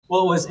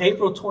Well, it was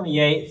April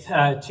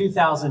 28th,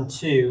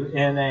 2002,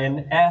 in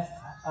an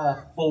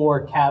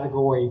F4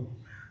 category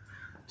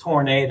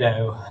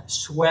tornado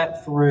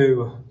swept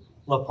through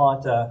La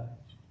Plata,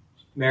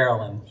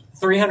 Maryland.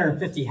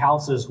 350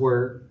 houses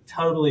were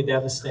totally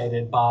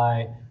devastated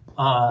by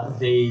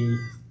the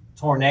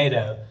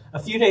tornado. A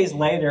few days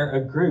later,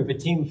 a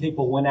team of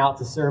people went out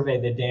to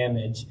survey the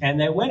damage, and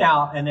they went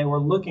out and they were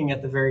looking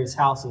at the various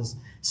houses.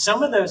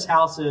 Some of those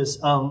houses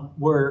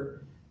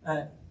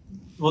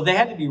they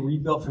had to be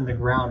rebuilt from the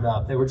ground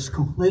up. They were just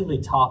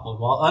completely toppled,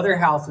 while other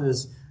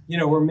houses,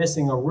 were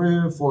missing a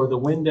roof, or the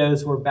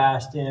windows were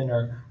bashed in,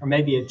 or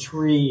maybe a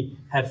tree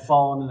had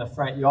fallen in the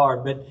front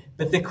yard.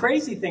 But the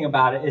crazy thing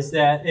about it is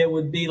that it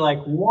would be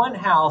like one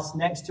house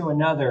next to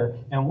another,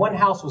 and one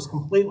house was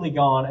completely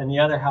gone and the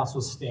other house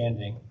was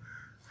standing.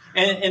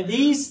 And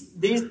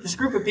this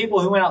group of people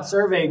who went out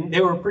surveying,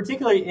 they were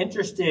particularly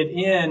interested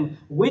in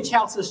which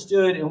houses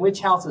stood and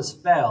which houses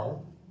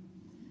fell.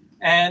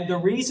 And the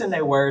reason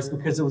they were is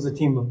because it was a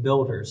team of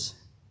builders.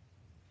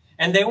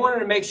 And they wanted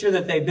to make sure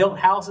that they built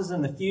houses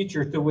in the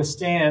future to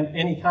withstand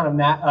any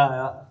kind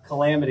of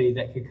calamity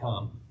that could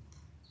come.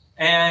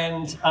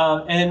 And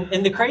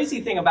the crazy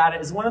thing about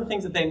it is, one of the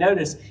things that they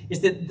noticed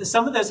is that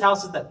some of those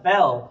houses that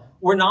fell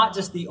were not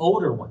just the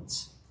older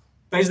ones.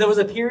 Because there was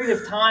a period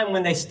of time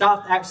when they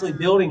stopped actually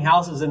building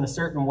houses in a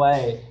certain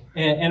way.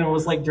 And it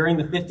was like during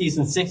the 50s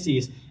and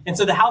 60s. And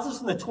so the houses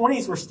from the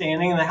 20s were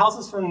standing, and the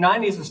houses from the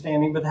 90s were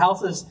standing, but the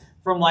houses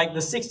from like the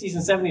 60s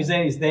and 70s,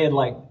 80s, they had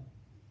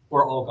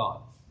were all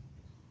gone.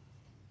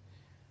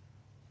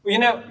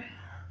 Well,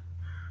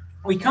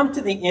 we come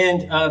to the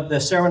end of the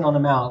Sermon on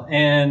the Mount,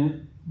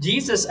 and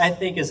Jesus, I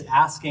think, is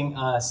asking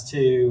us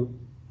to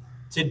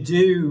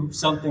do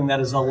something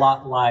that is a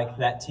lot like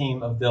that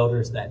team of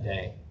builders that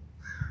day.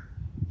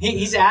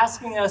 He's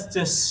asking us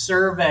to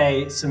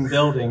survey some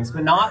buildings,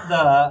 but not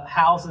the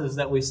houses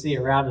that we see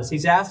around us.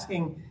 He's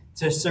asking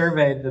to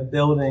survey the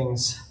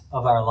buildings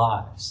of our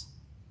lives.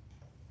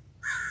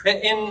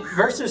 In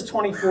verses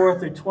 24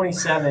 through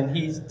 27,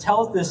 he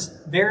tells this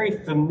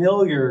very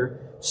familiar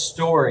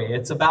story.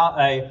 It's about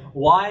a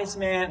wise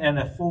man and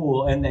a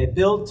fool, and they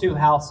build two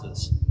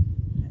houses.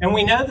 And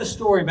we know the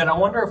story, but I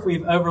wonder if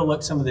we've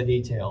overlooked some of the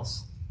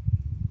details.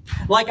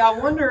 I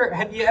wonder,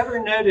 have you ever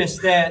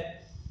noticed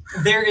that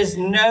there is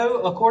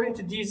no, according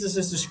to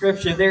Jesus'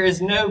 description, there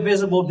is no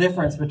visible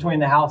difference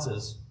between the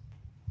houses,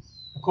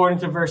 according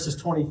to verses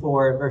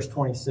 24 and verse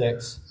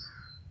 26.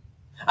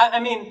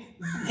 I mean,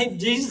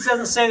 Jesus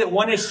doesn't say that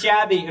one is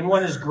shabby and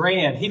one is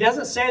grand. He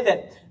doesn't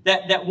say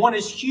that one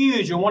is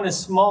huge and one is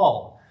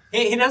small.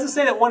 He doesn't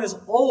say that one is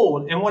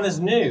old and one is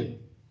new.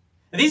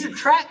 These are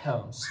tract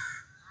homes.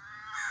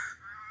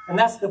 And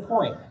that's the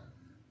point.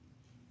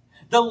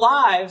 The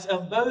lives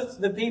of both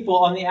the people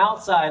on the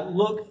outside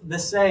look the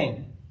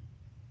same.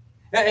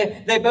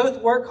 They both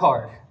work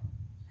hard.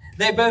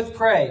 They both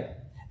pray.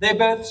 They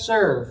both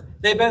serve.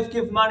 They both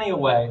give money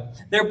away.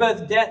 They're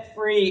both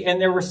debt-free, and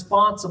they're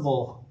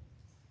responsible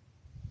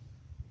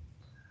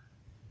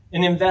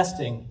in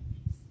investing.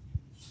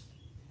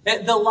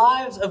 The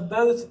lives of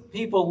both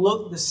people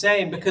look the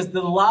same because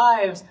the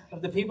lives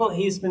of the people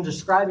he's been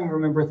describing,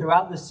 remember,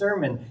 throughout the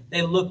sermon,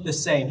 they look the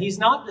same. He's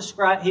not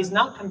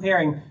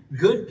comparing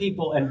good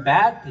people and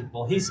bad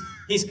people.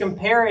 He's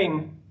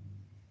comparing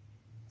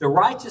the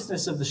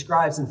righteousness of the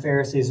scribes and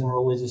Pharisees and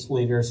religious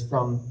leaders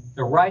from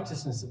the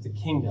righteousness of the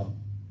kingdom.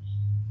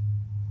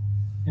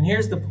 And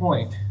here's the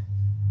point.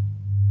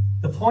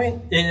 The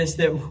point is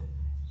that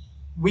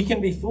we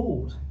can be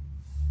fooled.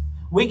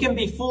 We can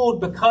be fooled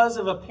because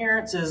of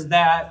appearances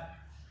that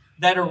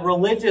a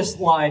religious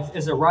life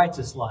is a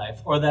righteous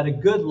life, or that a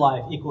good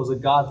life equals a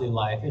godly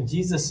life. And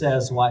Jesus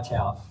says, watch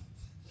out.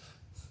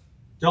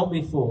 Don't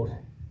be fooled.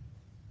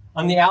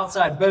 On the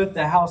outside, both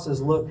the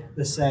houses look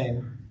the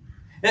same.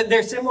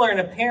 They're similar in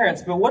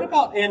appearance, but what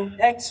about in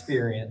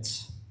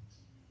experience?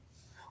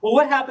 Well,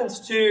 what happens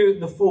to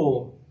the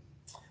fool?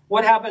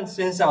 What happens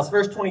to his house?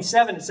 Verse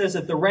 27, it says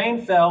that the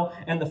rain fell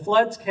and the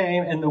floods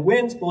came and the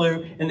winds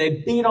blew and they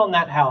beat on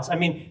that house. I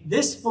mean,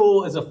 this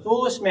fool is a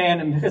foolish man,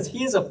 and because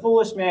he is a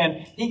foolish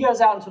man, he goes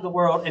out into the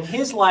world and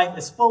his life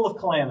is full of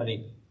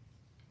calamity.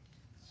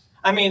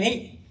 I mean,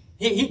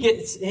 he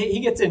gets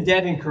in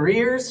debt in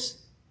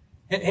careers.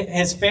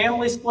 His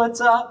family splits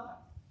up.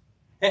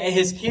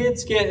 His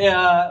kids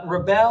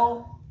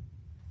rebel.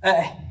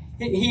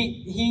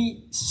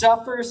 He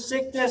suffers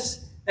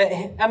sickness.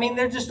 I mean,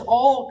 there's just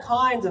all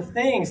kinds of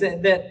things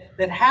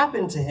that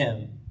happen to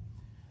him.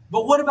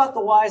 But what about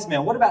the wise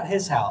man? What about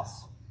his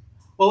house?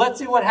 Well, let's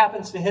see what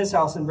happens to his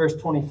house in verse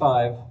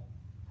 25.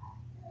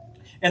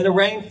 And the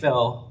rain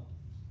fell,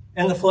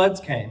 and the floods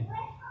came,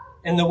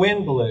 and the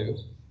wind blew,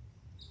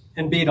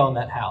 and beat on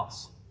that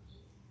house.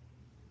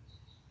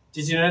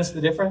 Did you notice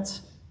the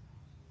difference?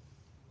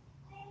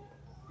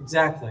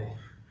 Exactly.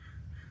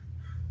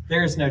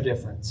 There is no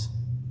difference.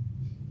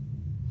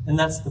 And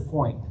that's the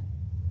point.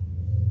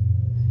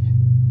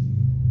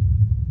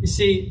 You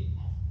see,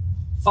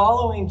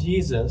 following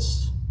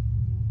Jesus,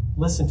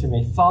 listen to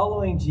me,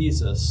 following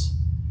Jesus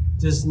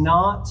does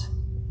not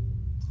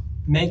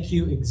make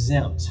you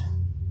exempt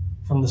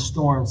from the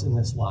storms in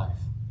this life.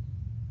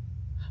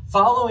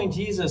 Following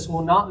Jesus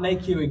will not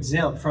make you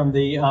exempt from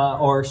the,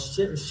 or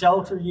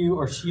shelter you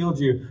or shield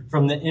you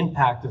from the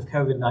impact of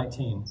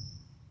COVID-19.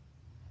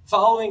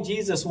 Following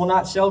Jesus will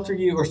not shelter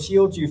you or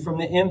shield you from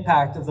the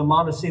impact of the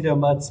Montecito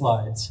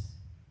mudslides.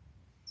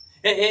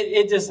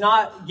 It does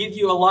not give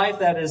you a life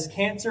that is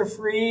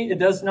cancer-free. It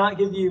does not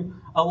give you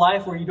a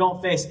life where you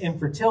don't face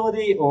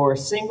infertility or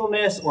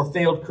singleness or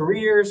failed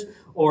careers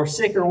or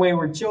sick or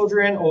wayward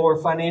children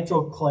or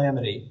financial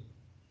calamity.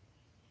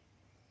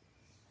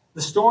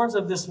 The storms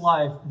of this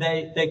life,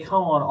 they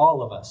come on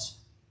all of us.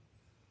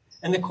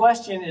 And the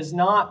question is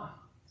not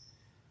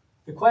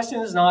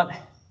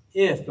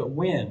if, but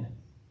when.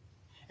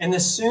 And the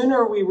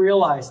sooner we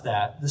realize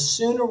that,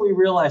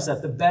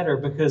 the better,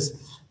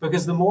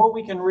 because the more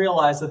we can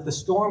realize that the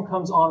storm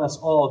comes on us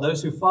all,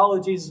 those who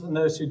follow Jesus and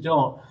those who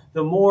don't,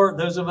 the more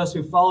those of us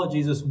who follow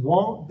Jesus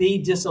won't be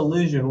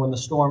disillusioned when the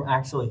storm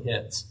actually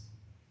hits.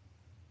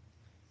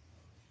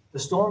 The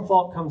storm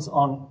fault comes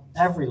on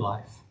every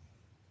life.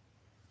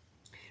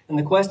 And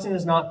the question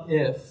is not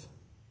if.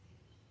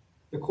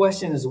 The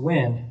question is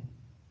when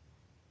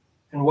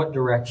and what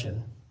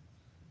direction.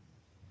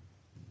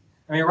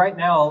 I mean, right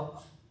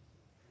now,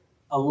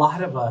 a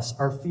lot of us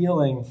are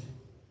feeling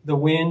the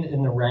wind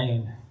and the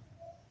rain.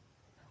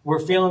 We're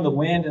feeling the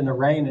wind and the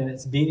rain, and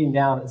it's beating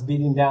down. It's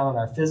beating down on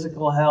our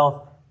physical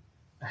health.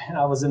 And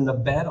I was in the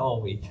bed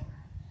all week.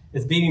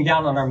 It's beating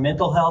down on our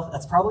mental health.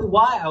 That's probably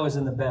why I was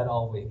in the bed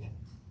all week.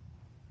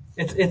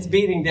 It's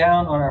beating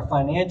down on our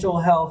financial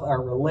health,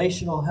 our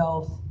relational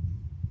health.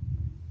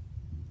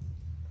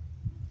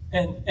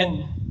 And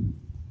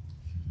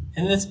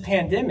this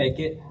pandemic,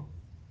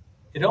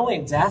 it only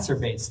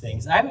exacerbates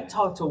things. I haven't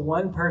talked to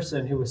one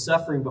person who was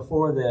suffering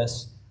before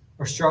this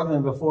or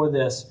struggling before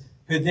this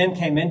who then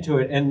came into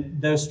it and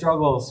those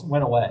struggles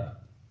went away.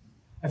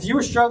 If you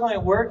were struggling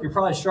at work, you're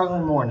probably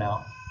struggling more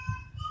now.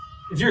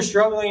 If you're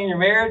struggling in your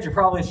marriage, you're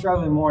probably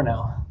struggling more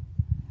now.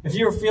 If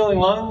you're feeling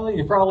lonely,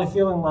 you're probably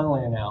feeling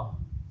lonelier now.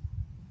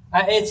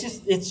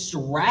 It's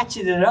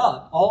ratcheted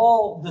up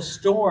all the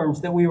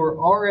storms that we were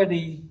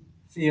already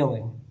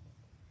feeling.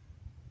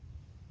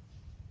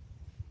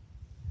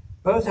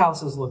 Both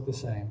houses look the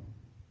same.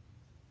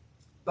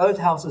 Both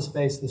houses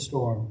face the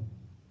storm.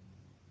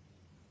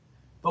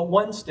 But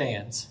one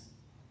stands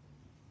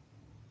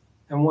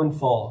and one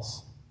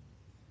falls.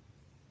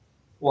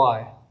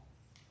 Why?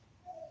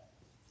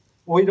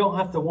 Well, we don't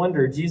have to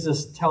wonder.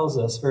 Jesus tells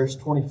us, verse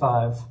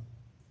 25,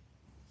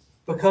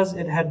 because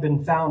it had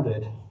been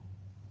founded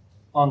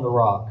on the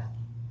rock.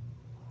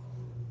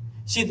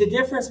 See, the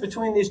difference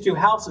between these two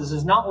houses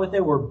is not what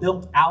they were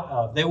built out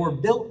of. They were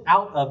built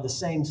out of the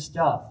same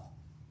stuff.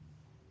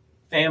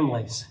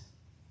 Families,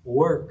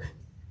 work,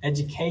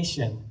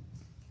 education,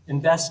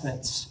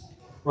 investments,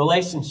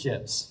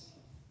 relationships,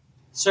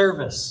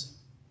 service.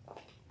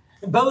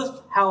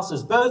 Both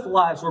houses, both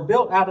lives were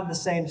built out of the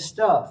same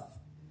stuff.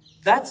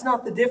 That's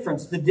not the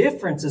difference. The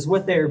difference is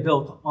what they are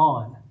built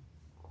on.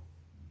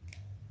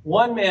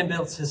 One man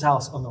builds his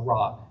house on the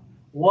rock.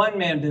 One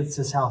man builds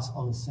his house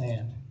on the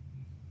sand.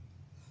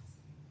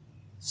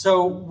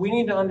 So we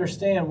need to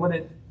understand what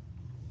it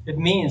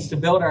means to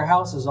build our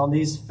houses on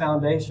these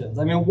foundations.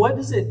 I mean, what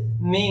does it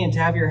mean to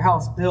have your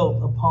house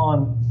built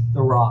upon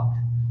the rock?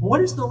 What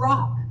is the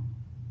rock?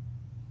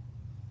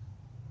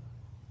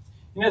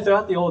 You know,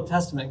 throughout the Old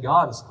Testament,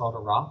 God is called a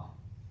rock.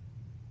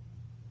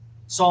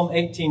 Psalm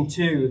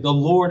 18:2, the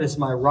Lord is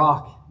my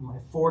rock, my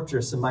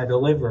fortress, and my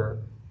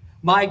deliverer.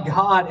 My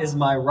God is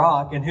my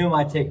rock, in whom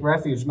I take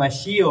refuge, my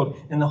shield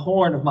and the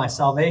horn of my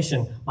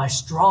salvation, my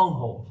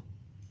stronghold.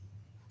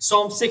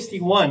 Psalm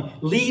 61,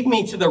 lead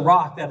me to the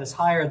rock that is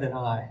higher than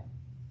I.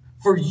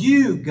 For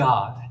you,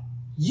 God,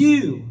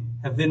 you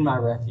have been my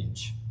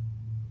refuge.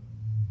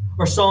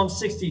 Or Psalm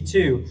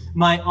 62,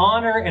 my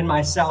honor and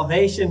my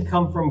salvation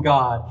come from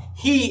God.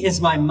 He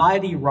is my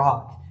mighty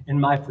rock and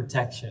my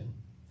protection.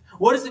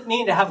 What does it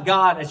mean to have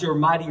God as your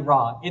mighty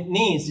rock? It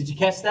means, did you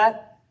catch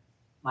that?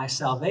 My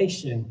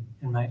salvation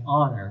and my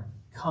honor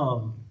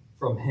come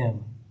from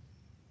him.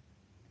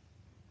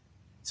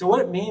 So what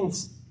it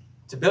means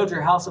to build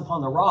your house upon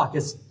the rock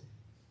is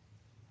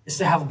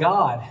to have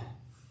God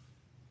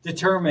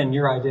determine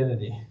your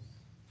identity.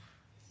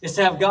 It's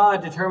to have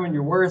God determine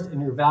your worth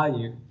and your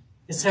value.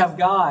 It's to have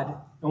God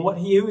and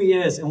who he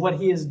is and what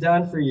he has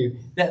done for you.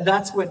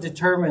 That's what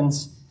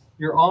determines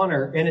your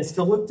honor, and it's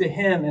to look to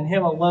him and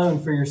him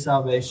alone for your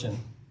salvation.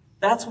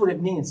 That's what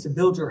it means to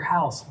build your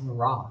house on the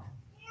rock.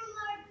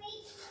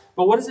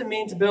 But what does it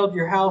mean to build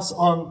your house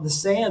on the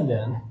sand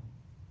then?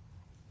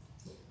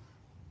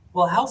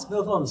 Well, a house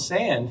built on the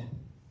sand,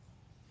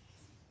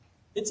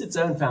 it's its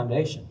own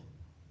foundation.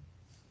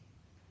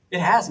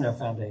 It has no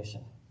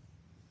foundation.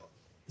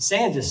 The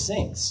sand just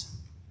sinks.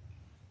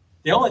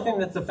 The only thing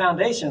that's the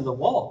foundation are the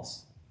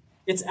walls.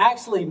 It's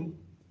actually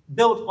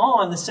built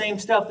on the same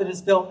stuff that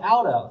it's built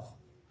out of.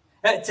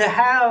 To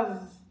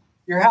have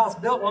your house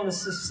built on the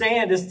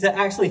sand is to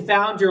actually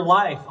found your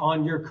life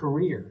on your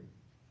career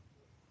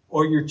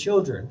or your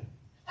children.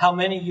 how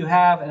many you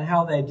have and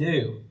how they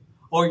do,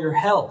 or your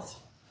health.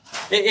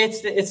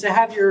 It's to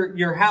have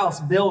your house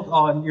built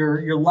on,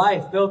 your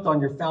life built on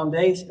your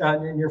foundation,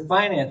 and your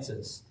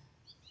finances,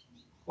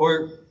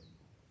 or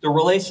the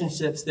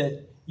relationships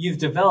that you've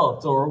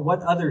developed, or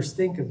what others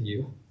think of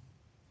you.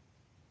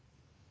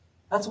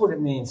 That's what it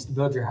means to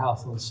build your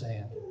house on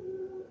sand.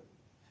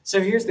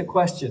 So here's the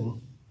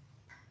question.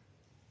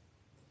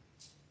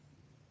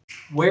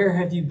 Where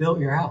have you built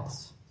your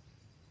house?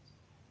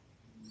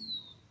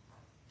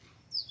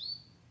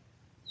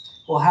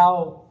 Well,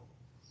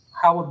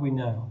 how would we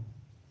know?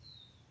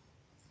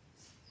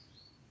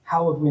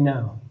 How would we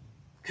know?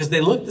 Because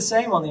they look the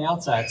same on the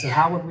outside, so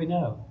how would we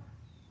know?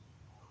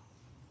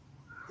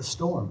 The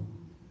storm.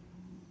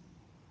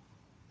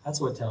 That's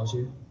what it tells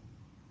you.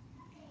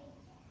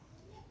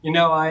 You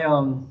know,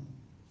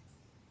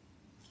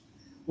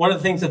 one of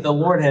the things that the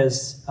Lord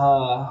has,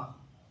 I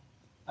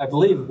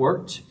believe,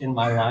 worked in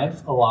my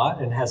life a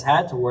lot and has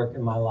had to work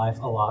in my life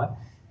a lot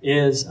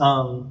is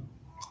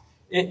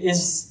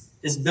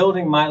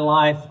building my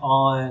life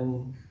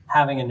on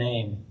having a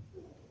name,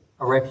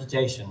 a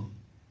reputation,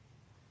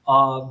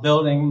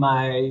 building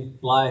my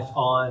life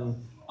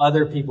on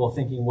other people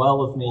thinking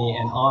well of me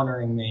and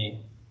honoring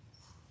me.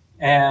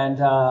 And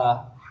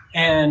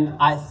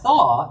I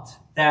thought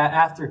that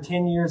after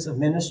 10 years of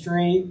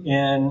ministry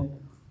in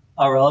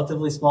a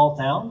relatively small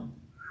town,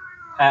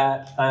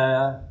 at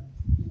a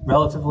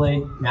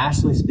relatively,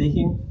 nationally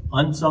speaking,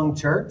 unsung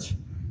church,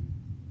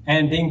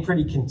 and being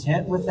pretty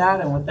content with that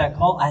and with that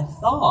call, I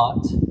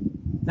thought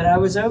that I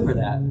was over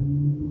that.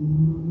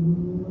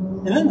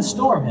 And then the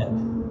storm hit.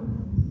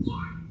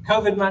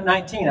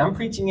 COVID-19. I'm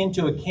preaching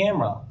into a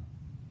camera.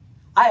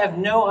 I have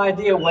no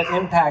idea what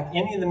impact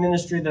any of the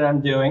ministry that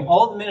I'm doing,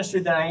 all the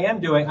ministry that I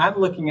am doing, I'm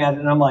looking at it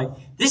and I'm like,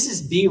 this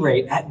is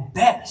B-rate at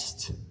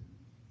best.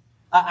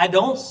 I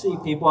don't see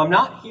people. I'm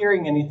not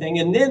hearing anything.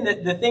 And then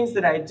the things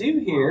that I do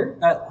hear,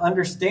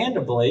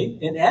 understandably,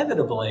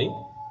 inevitably,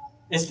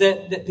 is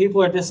that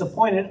people are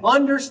disappointed.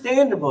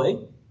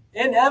 Understandably,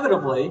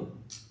 inevitably.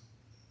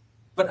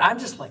 But I'm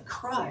just like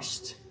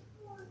crushed.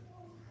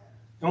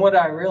 And what do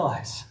I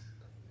realize?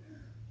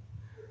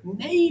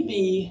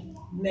 Maybe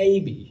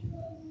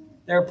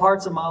there are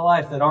parts of my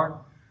life that aren't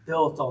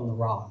built on the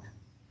rock.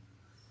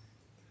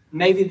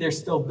 Maybe they're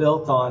still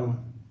built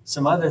on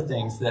some other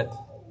things that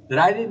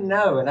I didn't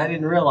know and I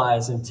didn't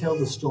realize until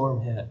the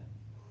storm hit.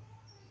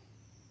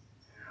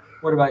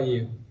 What about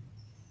you?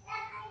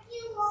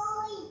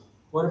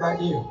 What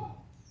about you?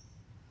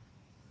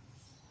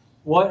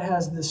 What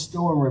has this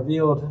storm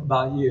revealed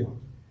about you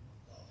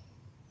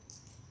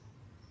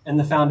and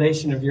the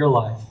foundation of your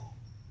life?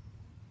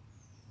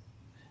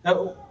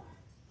 Now,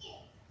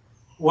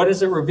 what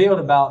has it revealed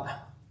about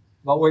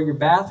where your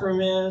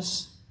bathroom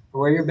is,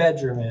 or where your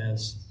bedroom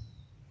is,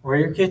 or where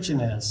your kitchen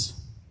is?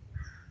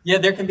 Yeah,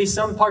 there can be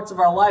some parts of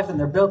our life and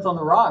they're built on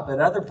the rock, but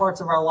other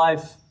parts of our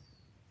life,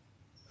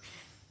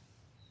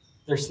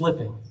 they're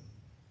slipping.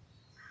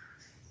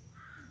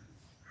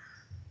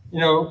 You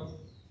know,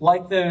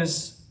 like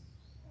those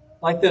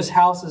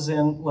houses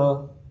in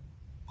La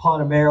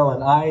Plata,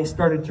 Maryland, I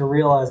started to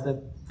realize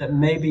that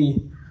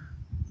maybe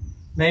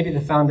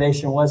the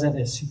foundation wasn't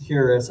as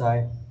secure as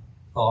I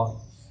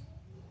thought.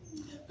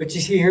 But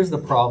you see, here's the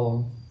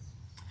problem.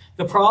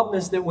 The problem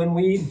is that when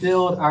we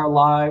build our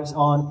lives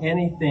on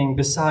anything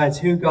besides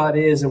who God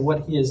is and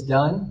what He has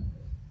done,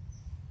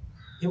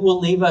 it will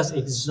leave us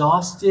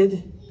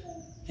exhausted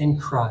and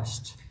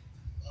crushed.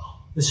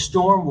 The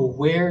storm will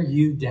wear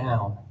you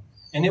down,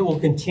 and it will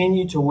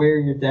continue to wear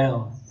you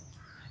down.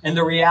 And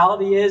the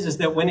reality is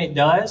that when it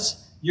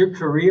does, your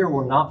career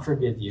will not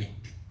forgive you.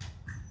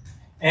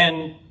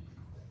 And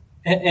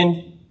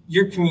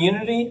your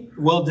community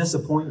will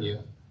disappoint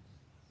you.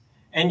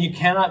 And you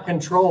cannot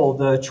control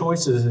the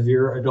choices of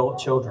your adult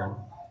children.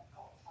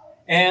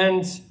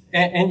 And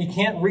you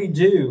can't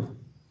redo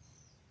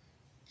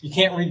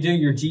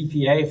your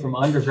GPA from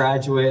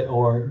undergraduate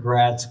or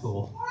grad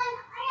school.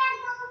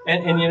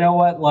 And you know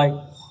what? Like,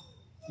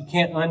 you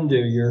can't undo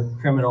your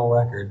criminal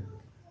record.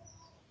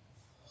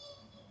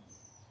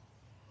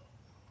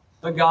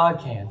 But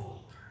God can.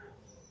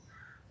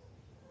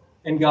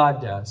 And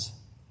God does.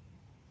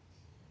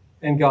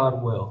 And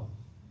God will.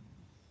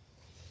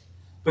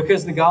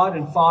 Because the God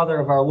and Father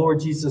of our Lord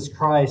Jesus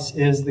Christ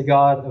is the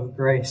God of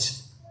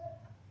grace.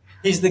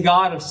 He's the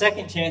God of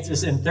second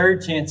chances and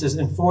third chances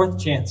and fourth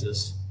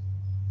chances.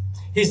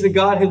 He's the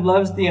God who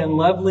loves the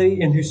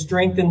unlovely and who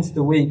strengthens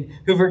the weak,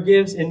 who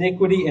forgives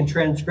iniquity and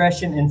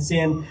transgression and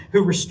sin,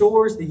 who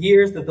restores the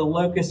years that the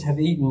locusts have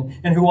eaten,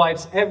 and who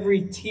wipes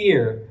every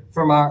tear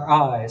from our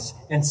eyes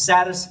and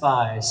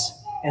satisfies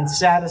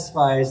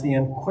the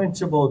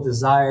unquenchable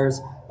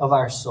desires of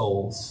our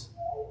souls.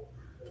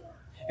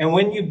 And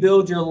when you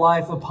build your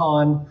life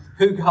upon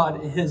who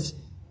God is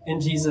in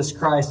Jesus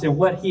Christ and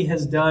what He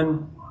has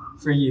done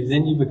for you,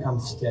 then you become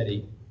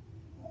steady.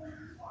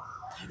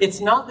 It's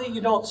not that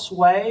you don't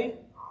sway,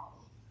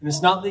 and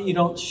it's not that you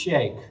don't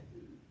shake,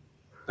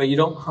 but you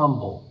don't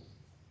crumble.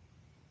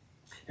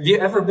 Have you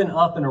ever been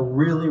up in a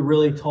really,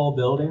 really tall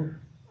building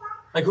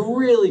Like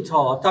really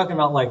tall. I'm talking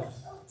about like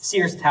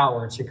Sears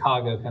Tower in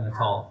Chicago kind of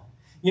tall.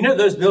 You know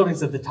those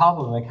buildings at the top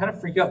of them, they kind of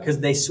freak out because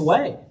they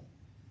sway.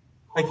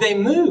 Like they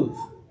move.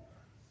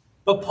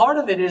 But part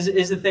of it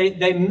is that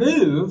they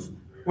move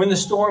when the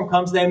storm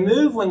comes. They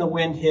move when the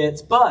wind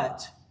hits,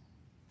 but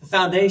the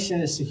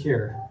foundation is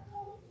secure.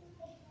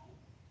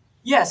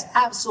 Yes,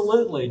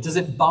 absolutely. Does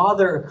it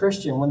bother a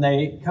Christian when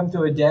they come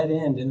to a dead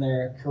end in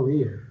their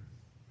career?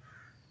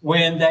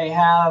 When they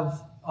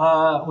have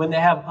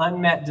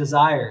unmet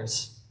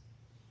desires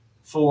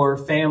for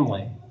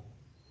family?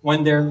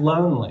 When they're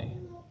lonely?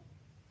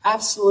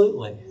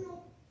 Absolutely.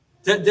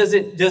 Does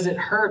it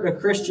hurt a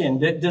Christian?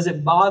 Does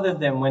it bother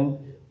them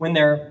when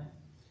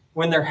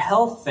their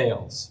health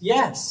fails?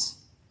 Yes.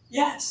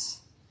 Yes.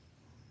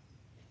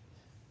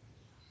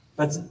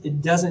 But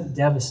it doesn't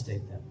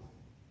devastate them.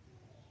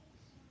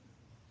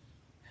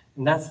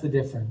 And that's the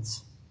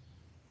difference.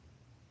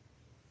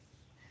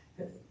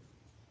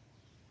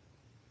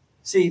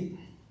 See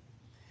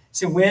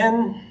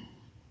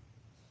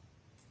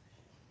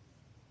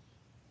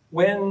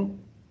when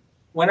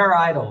our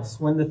idols,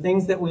 when the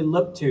things that we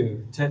look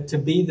to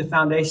be the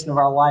foundation of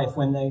our life,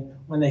 when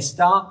they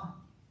stop,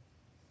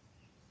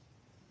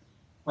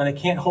 when they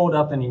can't hold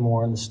up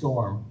anymore in the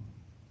storm,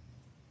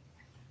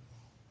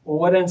 well,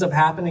 what ends up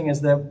happening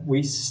is that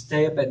we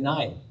stay up at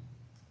night.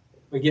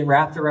 We get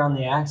wrapped around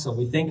the axle.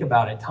 We think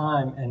about it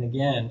time and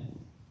again.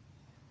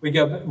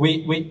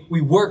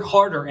 We work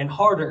harder and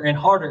harder and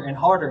harder and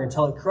harder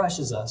until it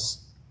crushes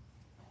us.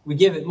 We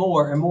give it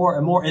more and more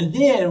and more. And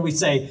then we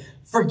say,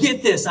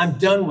 forget this, I'm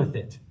done with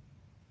it.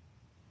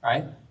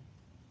 Right?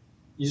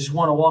 You just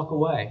want to walk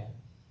away.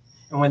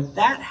 And when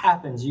that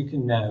happens, you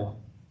can know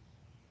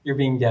you're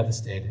being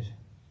devastated.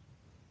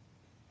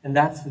 And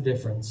that's the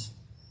difference.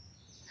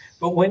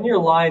 But when your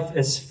life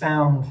is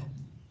found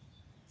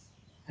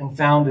and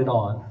founded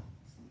on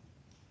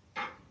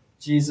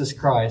Jesus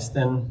Christ,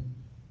 then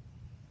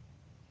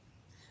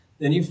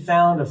you've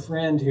found a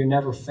friend who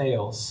never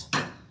fails,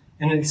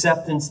 an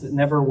acceptance that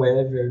never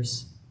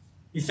wavers.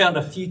 You found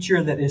a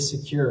future that is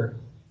secure.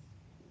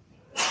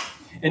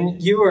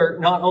 And you are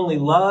not only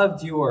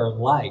loved, you are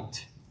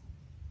liked.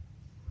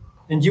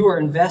 And you are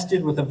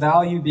invested with a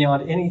value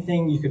beyond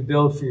anything you could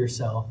build for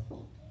yourself.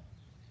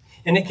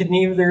 And it can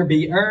neither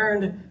be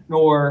earned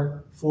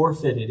nor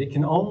forfeited. It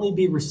can only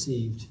be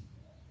received.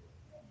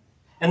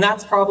 And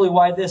that's probably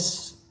why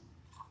this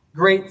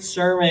great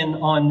sermon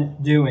on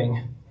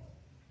doing.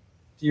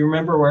 Do you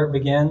remember where it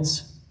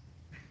begins?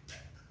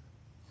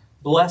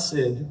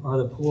 Blessed are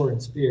the poor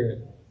in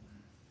spirit.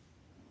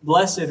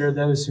 Blessed are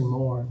those who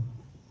mourn.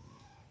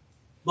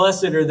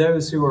 Blessed are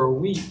those who are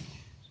weak.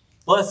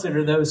 Blessed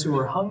are those who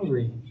are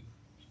hungry.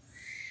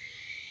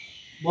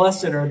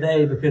 Blessed are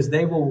they because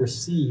they will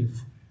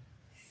receive.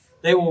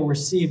 They will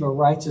receive a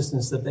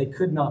righteousness that they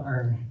could not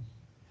earn.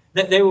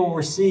 That they will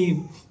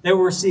receive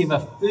a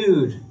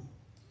food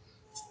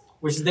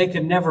which they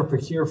could never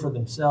procure for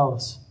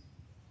themselves.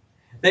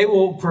 They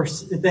will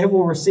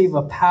receive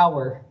a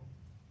power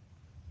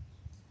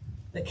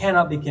that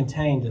cannot be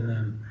contained in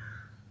them.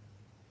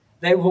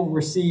 They will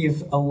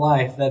receive a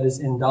life that is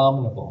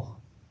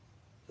indomitable,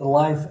 the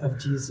life of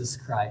Jesus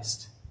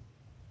Christ.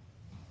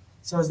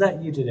 So is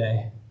that you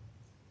today?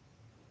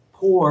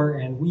 Poor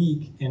and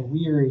weak and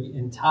weary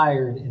and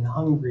tired and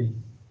hungry?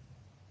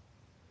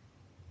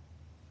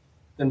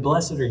 Then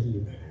blessed are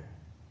you.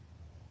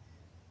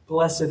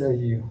 Blessed are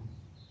you,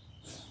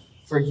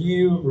 for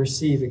you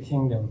receive a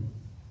kingdom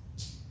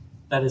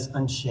that is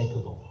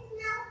unshakable,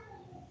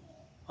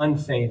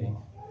 unfading,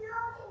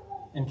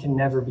 and can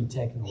never be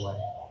taken away.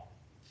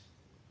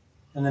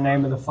 In the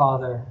name of the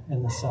Father,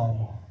 and the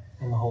Son,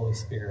 and the Holy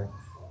Spirit.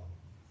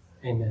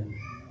 Amen.